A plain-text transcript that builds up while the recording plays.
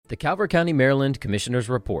The Calvert County Maryland Commissioners'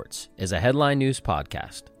 Reports is a headline news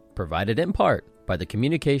podcast provided in part by the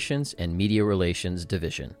Communications and Media Relations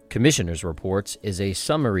Division. Commissioners' Reports is a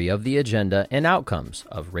summary of the agenda and outcomes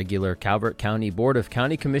of regular Calvert County Board of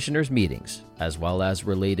County Commissioners meetings, as well as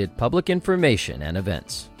related public information and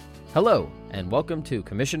events. Hello, and welcome to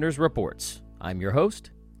Commissioners' Reports. I'm your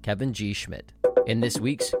host, Kevin G. Schmidt. In this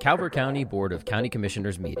week's Calvert County Board of County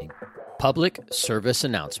Commissioners meeting, public service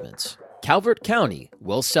announcements. Calvert County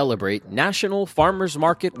will celebrate National Farmers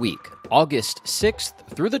Market Week, August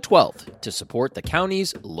 6th through the 12th, to support the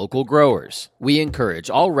county's local growers. We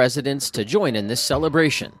encourage all residents to join in this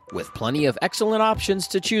celebration. With plenty of excellent options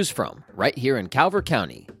to choose from, right here in Calvert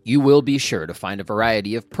County, you will be sure to find a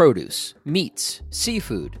variety of produce, meats,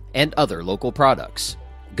 seafood, and other local products.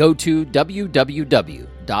 Go to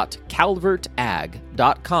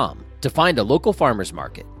www.calvertag.com to find a local farmers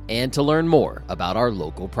market and to learn more about our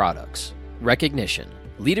local products. Recognition.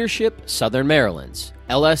 Leadership Southern Maryland's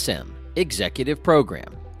LSM Executive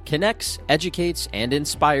Program connects, educates, and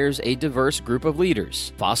inspires a diverse group of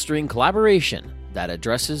leaders, fostering collaboration that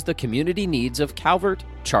addresses the community needs of Calvert,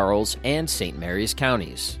 Charles, and St. Mary's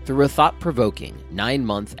counties. Through a thought-provoking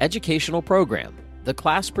 9-month educational program, the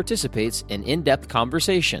class participates in in-depth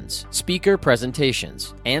conversations, speaker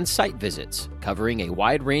presentations, and site visits covering a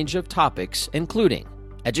wide range of topics including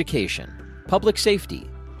education, public safety,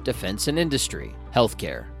 defense and industry,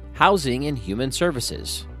 healthcare, housing and human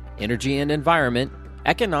services, energy and environment,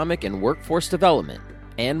 economic and workforce development,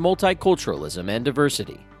 and multiculturalism and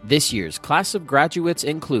diversity. This year's class of graduates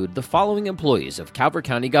include the following employees of Calvert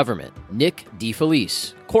County government: Nick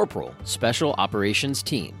DeFelice, Corporal, Special Operations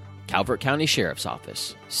Team, Calvert County Sheriff's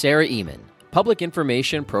Office; Sarah Eman, Public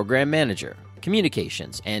Information Program Manager,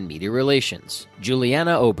 Communications and Media Relations;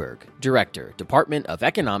 Juliana Oberg, Director, Department of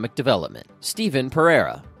Economic Development; Stephen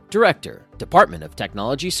Pereira, Director, Department of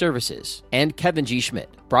Technology Services; and Kevin G. Schmidt,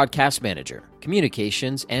 Broadcast Manager,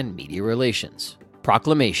 Communications and Media Relations.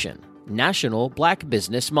 Proclamation. National Black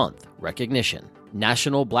Business Month recognition.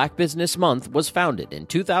 National Black Business Month was founded in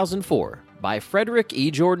 2004 by Frederick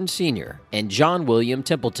E. Jordan Sr. and John William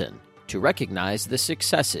Templeton to recognize the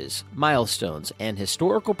successes, milestones, and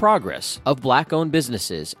historical progress of Black-owned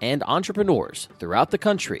businesses and entrepreneurs throughout the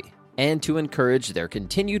country, and to encourage their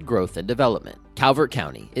continued growth and development. Calvert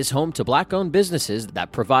County is home to Black-owned businesses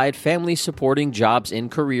that provide family-supporting jobs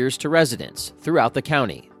and careers to residents throughout the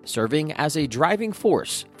county, serving as a driving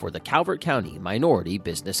force for the Calvert County Minority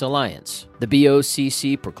Business Alliance. The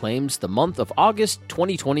BOCC proclaims the month of August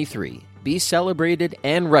 2023 be celebrated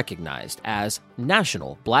and recognized as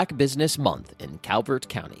National Black Business Month in Calvert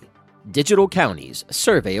County. Digital Counties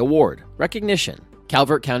Survey Award recognition.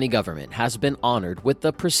 Calvert County government has been honored with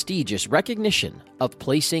the prestigious recognition of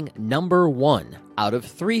placing number 1 out of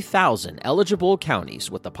 3,000 eligible counties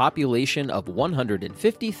with a population of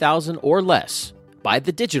 150,000 or less by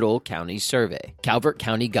the Digital Counties Survey. Calvert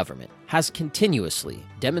County government has continuously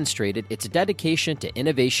demonstrated its dedication to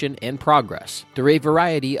innovation and progress through a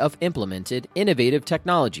variety of implemented innovative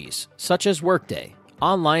technologies such as Workday,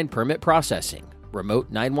 online permit processing,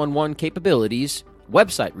 remote 911 capabilities,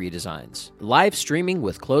 website redesigns, live streaming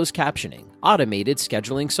with closed captioning, automated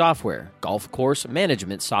scheduling software, golf course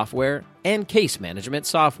management software, and case management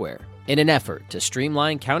software in an effort to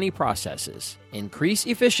streamline county processes, increase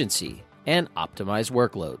efficiency, and optimize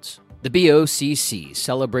workloads. The BOCC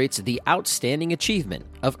celebrates the outstanding achievement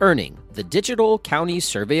of earning the Digital Counties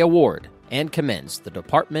Survey Award and commends the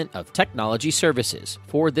Department of Technology Services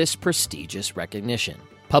for this prestigious recognition.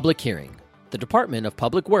 Public hearing. The Department of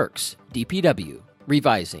Public Works, DPW,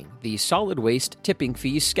 revising the solid waste tipping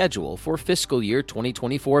fees schedule for fiscal year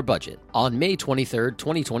 2024 budget. On May 23,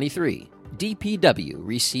 2023, DPW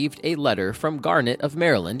received a letter from Garnet of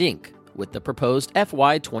Maryland, Inc., with the proposed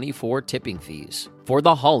FY24 tipping fees for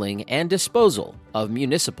the hauling and disposal of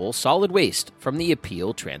municipal solid waste from the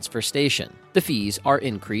Appeal Transfer Station. The fees are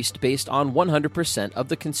increased based on 100% of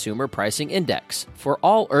the Consumer Pricing Index for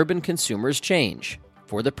all urban consumers change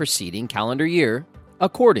for the preceding calendar year,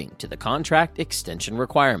 according to the contract extension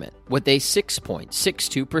requirement. With a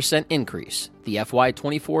 6.62% increase, the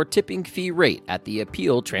FY24 tipping fee rate at the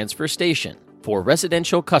Appeal Transfer Station for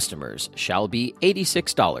residential customers shall be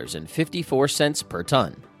 $86.54 per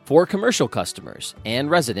ton. For commercial customers and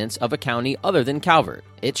residents of a county other than Calvert,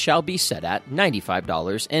 it shall be set at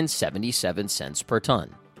 $95.77 per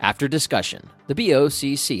ton. After discussion, the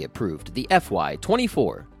BOCC approved the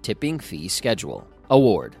FY24 tipping fee schedule.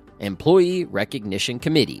 Award. Employee Recognition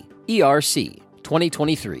Committee, ERC,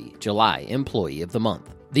 2023 July Employee of the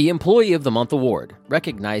Month. The Employee of the Month Award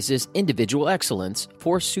recognizes individual excellence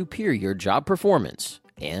for superior job performance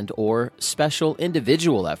and/or special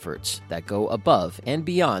individual efforts that go above and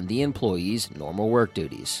beyond the employee's normal work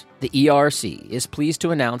duties. The ERC is pleased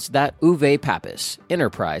to announce that Uwe Pappas,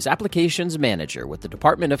 Enterprise Applications Manager with the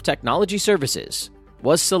Department of Technology Services,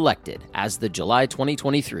 was selected as the July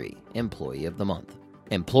 2023 Employee of the Month.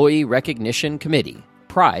 Employee Recognition Committee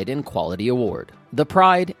Pride and Quality Award. The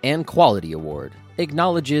Pride and Quality Award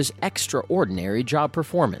acknowledges extraordinary job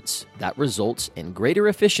performance that results in greater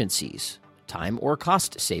efficiencies, time or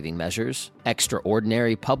cost-saving measures,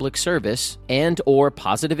 extraordinary public service, and/or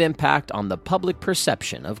positive impact on the public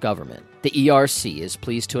perception of government. The ERC is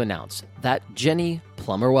pleased to announce that Jenny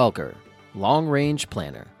Plummer-Welker, Long-Range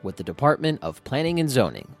Planner with the Department of Planning and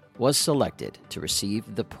Zoning, was selected to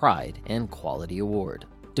receive the Pride and Quality Award.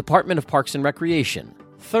 Department of Parks and Recreation,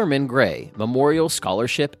 Thurman Gray Memorial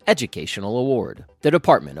Scholarship Educational Award. The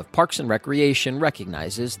Department of Parks and Recreation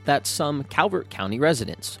recognizes that some Calvert County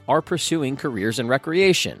residents are pursuing careers in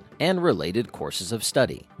recreation and related courses of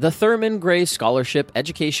study. The Thurman Gray Scholarship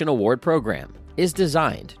Education Award program is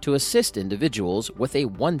designed to assist individuals with a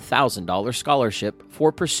 $1,000 scholarship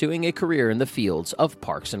for pursuing a career in the fields of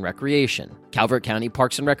parks and recreation. Calvert County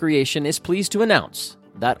Parks and Recreation is pleased to announce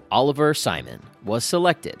that Oliver Simon was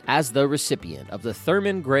selected as the recipient of the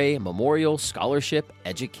Thurman Gray Memorial Scholarship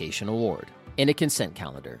Education Award. In a consent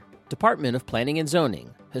calendar, Department of Planning and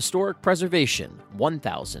Zoning, Historic Preservation,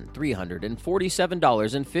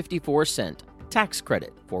 $1,347.54 tax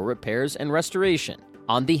credit for repairs and restoration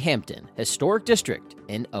on the Hampton Historic District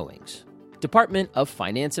in Owings. Department of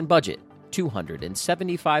Finance and Budget,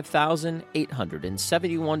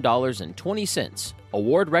 $275,871.20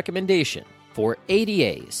 award recommendation for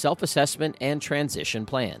ADA Self-Assessment and Transition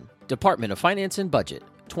Plan. Department of Finance and Budget,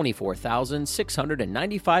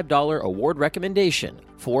 $24,695 award recommendation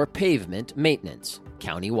for pavement maintenance,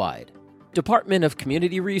 countywide. Department of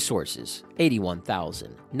Community Resources,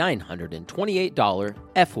 $81,928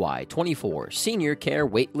 FY24 Senior Care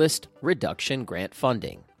Waitlist Reduction Grant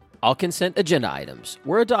Funding. All consent agenda items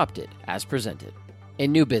were adopted as presented.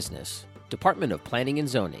 In new business, Department of Planning and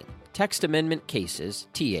Zoning, text amendment cases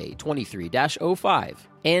TA 23-05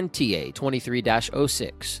 and TA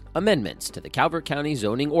 23-06, amendments to the Calvert County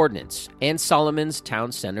Zoning Ordinance and Solomon's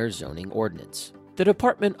Town Center Zoning Ordinance. The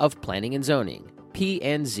Department of Planning and Zoning,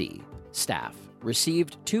 P&Z, staff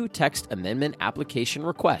received 2 text amendment application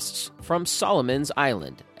requests from Solomon's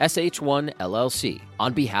Island, SH1 LLC,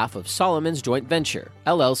 on behalf of Solomon's Joint Venture,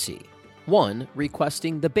 LLC. One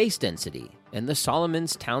requesting the base density in the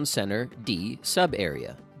Solomon's Town Center D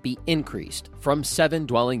sub-area be increased from 7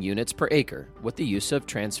 dwelling units per acre with the use of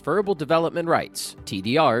transferable development rights,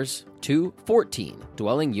 TDRs, to 14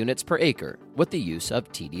 dwelling units per acre with the use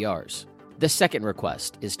of TDRs. The second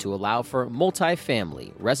request is to allow for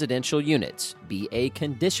multifamily residential units be a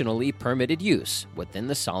conditionally permitted use within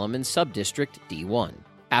the Solomon Subdistrict D1.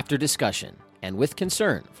 After discussion and with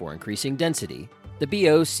concern for increasing density, the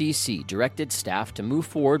BOCC directed staff to move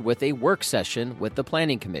forward with a work session with the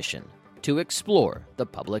Planning Commission to explore the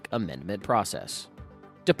public amendment process.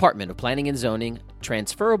 Department of Planning and Zoning,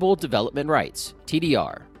 Transferable Development Rights,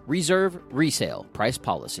 TDR, Reserve Resale Price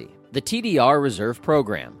Policy. The TDR Reserve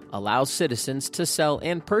Program allows citizens to sell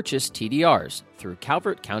and purchase TDRs through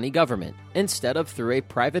Calvert County government instead of through a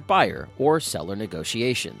private buyer or seller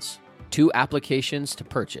negotiations. 2 applications to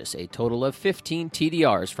purchase a total of 15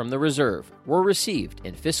 TDRs from the reserve were received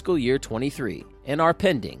in fiscal year 23 and are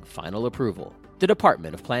pending final approval. The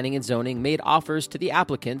Department of Planning and Zoning made offers to the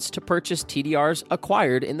applicants to purchase TDRs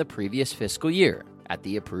acquired in the previous fiscal year at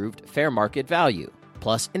the approved fair market value,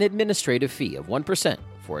 plus an administrative fee of 1%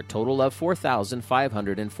 for a total of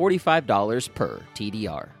 $4,545 per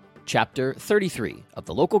TDR. Chapter 33 of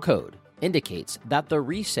the Local Code indicates that the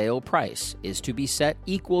resale price is to be set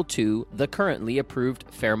equal to the currently approved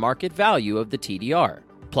fair market value of the TDR,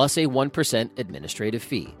 plus a 1% administrative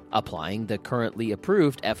fee. Applying the currently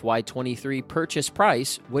approved FY23 purchase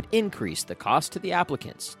price would increase the cost to the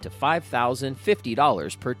applicants to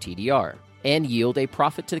 $5,050 per TDR and yield a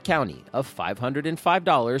profit to the county of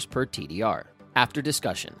 $505 per TDR. After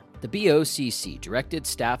discussion, the BOCC directed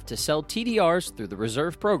staff to sell TDRs through the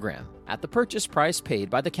reserve program at the purchase price paid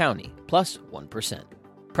by the county, plus 1%.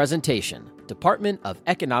 Presentation, Department of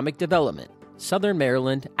Economic Development, Southern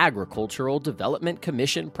Maryland Agricultural Development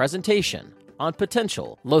Commission presentation on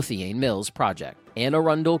potential Lothian Mills project. Anne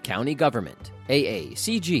Arundel County Government,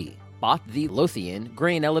 AACG, bought the Lothian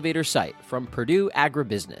grain elevator site from Purdue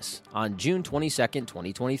Agribusiness on June 22,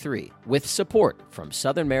 2023, with support from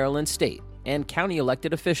Southern Maryland State and county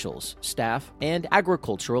elected officials, staff, and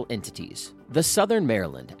agricultural entities. The Southern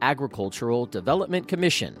Maryland Agricultural Development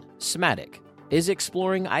Commission, SMATIC, is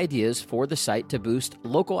exploring ideas for the site to boost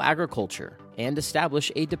local agriculture and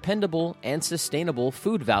establish a dependable and sustainable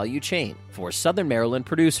food value chain for Southern Maryland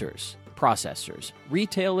producers, processors,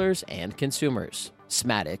 retailers, and consumers.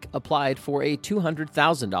 SMATIC applied for a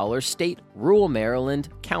 $200,000 State Rural Maryland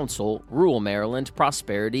Council Rural Maryland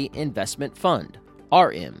Prosperity Investment Fund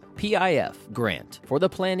RMPIF grant for the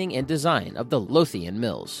planning and design of the Lothian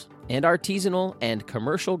Mills, and artisanal and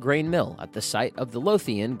commercial grain mill at the site of the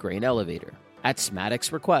Lothian Grain Elevator. At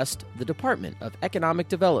SMATIC's request, the Department of Economic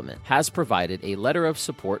Development has provided a letter of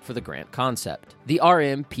support for the grant concept. The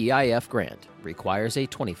RMPIF grant requires a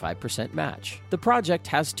 25% match. The project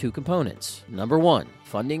has two components. Number one,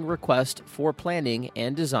 funding request for planning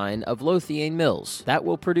and design of Lothian mills that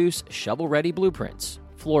will produce shovel-ready blueprints,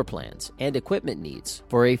 floor plans, and equipment needs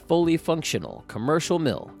for a fully functional commercial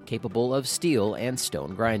mill capable of steel and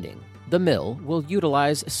stone grinding. The mill will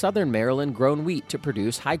utilize Southern Maryland grown wheat to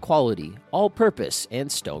produce high-quality, all-purpose,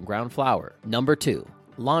 and stone-ground flour. Number two,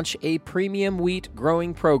 launch a premium wheat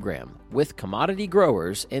growing program with commodity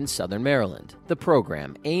growers in Southern Maryland. The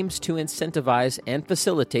program aims to incentivize and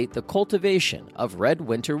facilitate the cultivation of red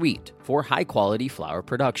winter wheat for high-quality flour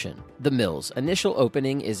production. The mill's initial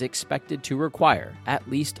opening is expected to require at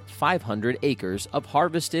least 500 acres of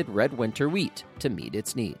harvested red winter wheat to meet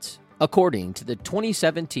its needs. According to the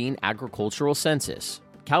 2017 Agricultural Census,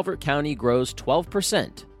 Calvert County grows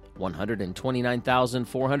 12%,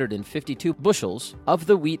 129,452 bushels of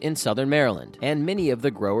the wheat in Southern Maryland, and many of the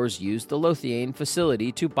growers use the Lothian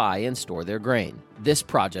facility to buy and store their grain. This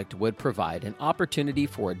project would provide an opportunity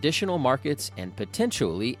for additional markets and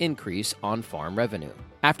potentially increase on-farm revenue.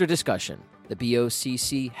 After discussion, the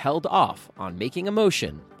BOCC held off on making a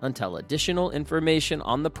motion until additional information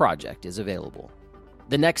on the project is available.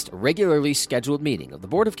 The next regularly scheduled meeting of the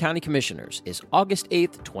Board of County Commissioners is August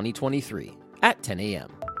 8th, 2023, at 10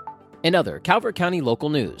 a.m. In other Calvert County local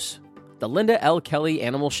news, the Linda L. Kelly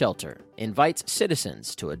Animal Shelter invites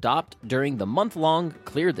citizens to adopt during the month-long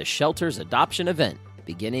Clear the Shelters adoption event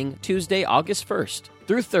beginning Tuesday, August 1st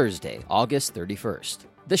through Thursday, August 31st.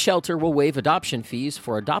 The shelter will waive adoption fees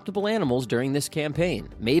for adoptable animals during this campaign,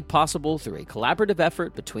 made possible through a collaborative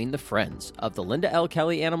effort between the Friends of the Linda L.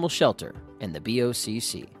 Kelly Animal Shelter and the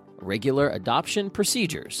BOCC. Regular adoption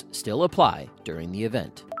procedures still apply during the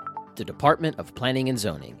event. The Department of Planning and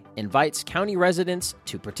Zoning invites county residents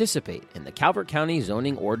to participate in the Calvert County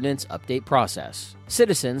Zoning Ordinance Update process.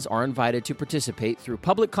 Citizens are invited to participate through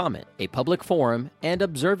public comment, a public forum, and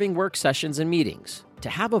observing work sessions and meetings, to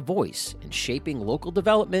have a voice in shaping local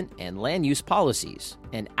development and land use policies,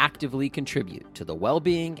 and actively contribute to the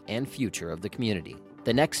well-being and future of the community.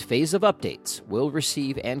 The next phase of updates will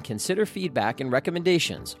receive and consider feedback and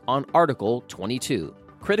recommendations on Article 22,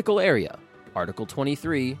 Critical Area, Article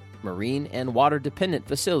 23, Marine and Water-Dependent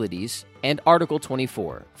Facilities, and Article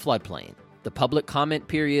 24, Floodplain. The public comment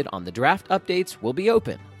period on the draft updates will be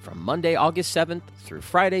open from Monday, August 7th through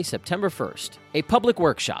Friday, September 1st. A public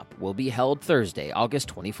workshop will be held Thursday, August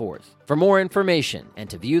 24th. For more information and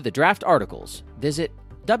to view the draft articles, visit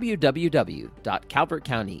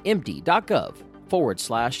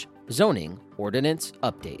www.calvertcountymd.gov/zoning ordinance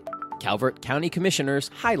update. Calvert County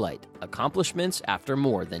Commissioners highlight accomplishments after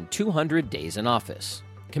more than 200 days in office.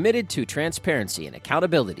 Committed to transparency and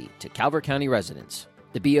accountability to Calvert County residents,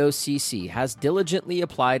 the BOCC has diligently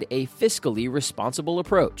applied a fiscally responsible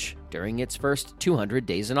approach during its first 200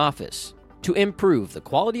 days in office to improve the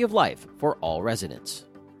quality of life for all residents.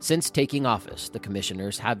 Since taking office, the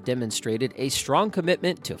commissioners have demonstrated a strong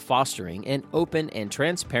commitment to fostering an open and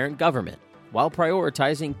transparent government while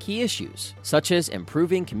prioritizing key issues such as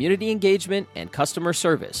improving community engagement and customer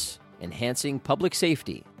service, enhancing public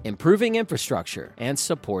safety, improving infrastructure, and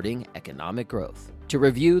supporting economic growth. To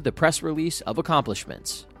review the press release of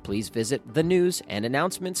accomplishments, please visit the News and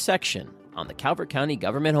Announcements section on the Calvert County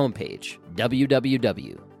Government homepage,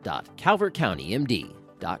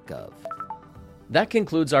 www.calvertcountymd.gov. That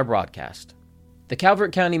concludes our broadcast. The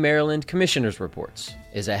Calvert County, Maryland Commissioners Reports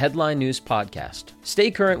is a headline news podcast.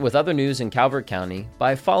 Stay current with other news in Calvert County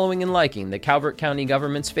by following and liking the Calvert County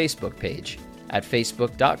Government's Facebook page at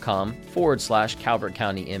facebook.com/Calvert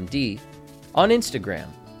County MD, on Instagram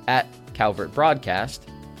at Calvert Broadcast,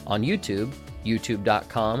 on YouTube,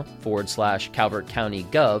 youtube.com/Calvert County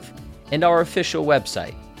Gov, and our official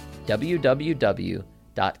website,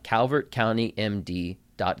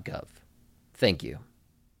 www.calvertcountymd.gov. Thank you.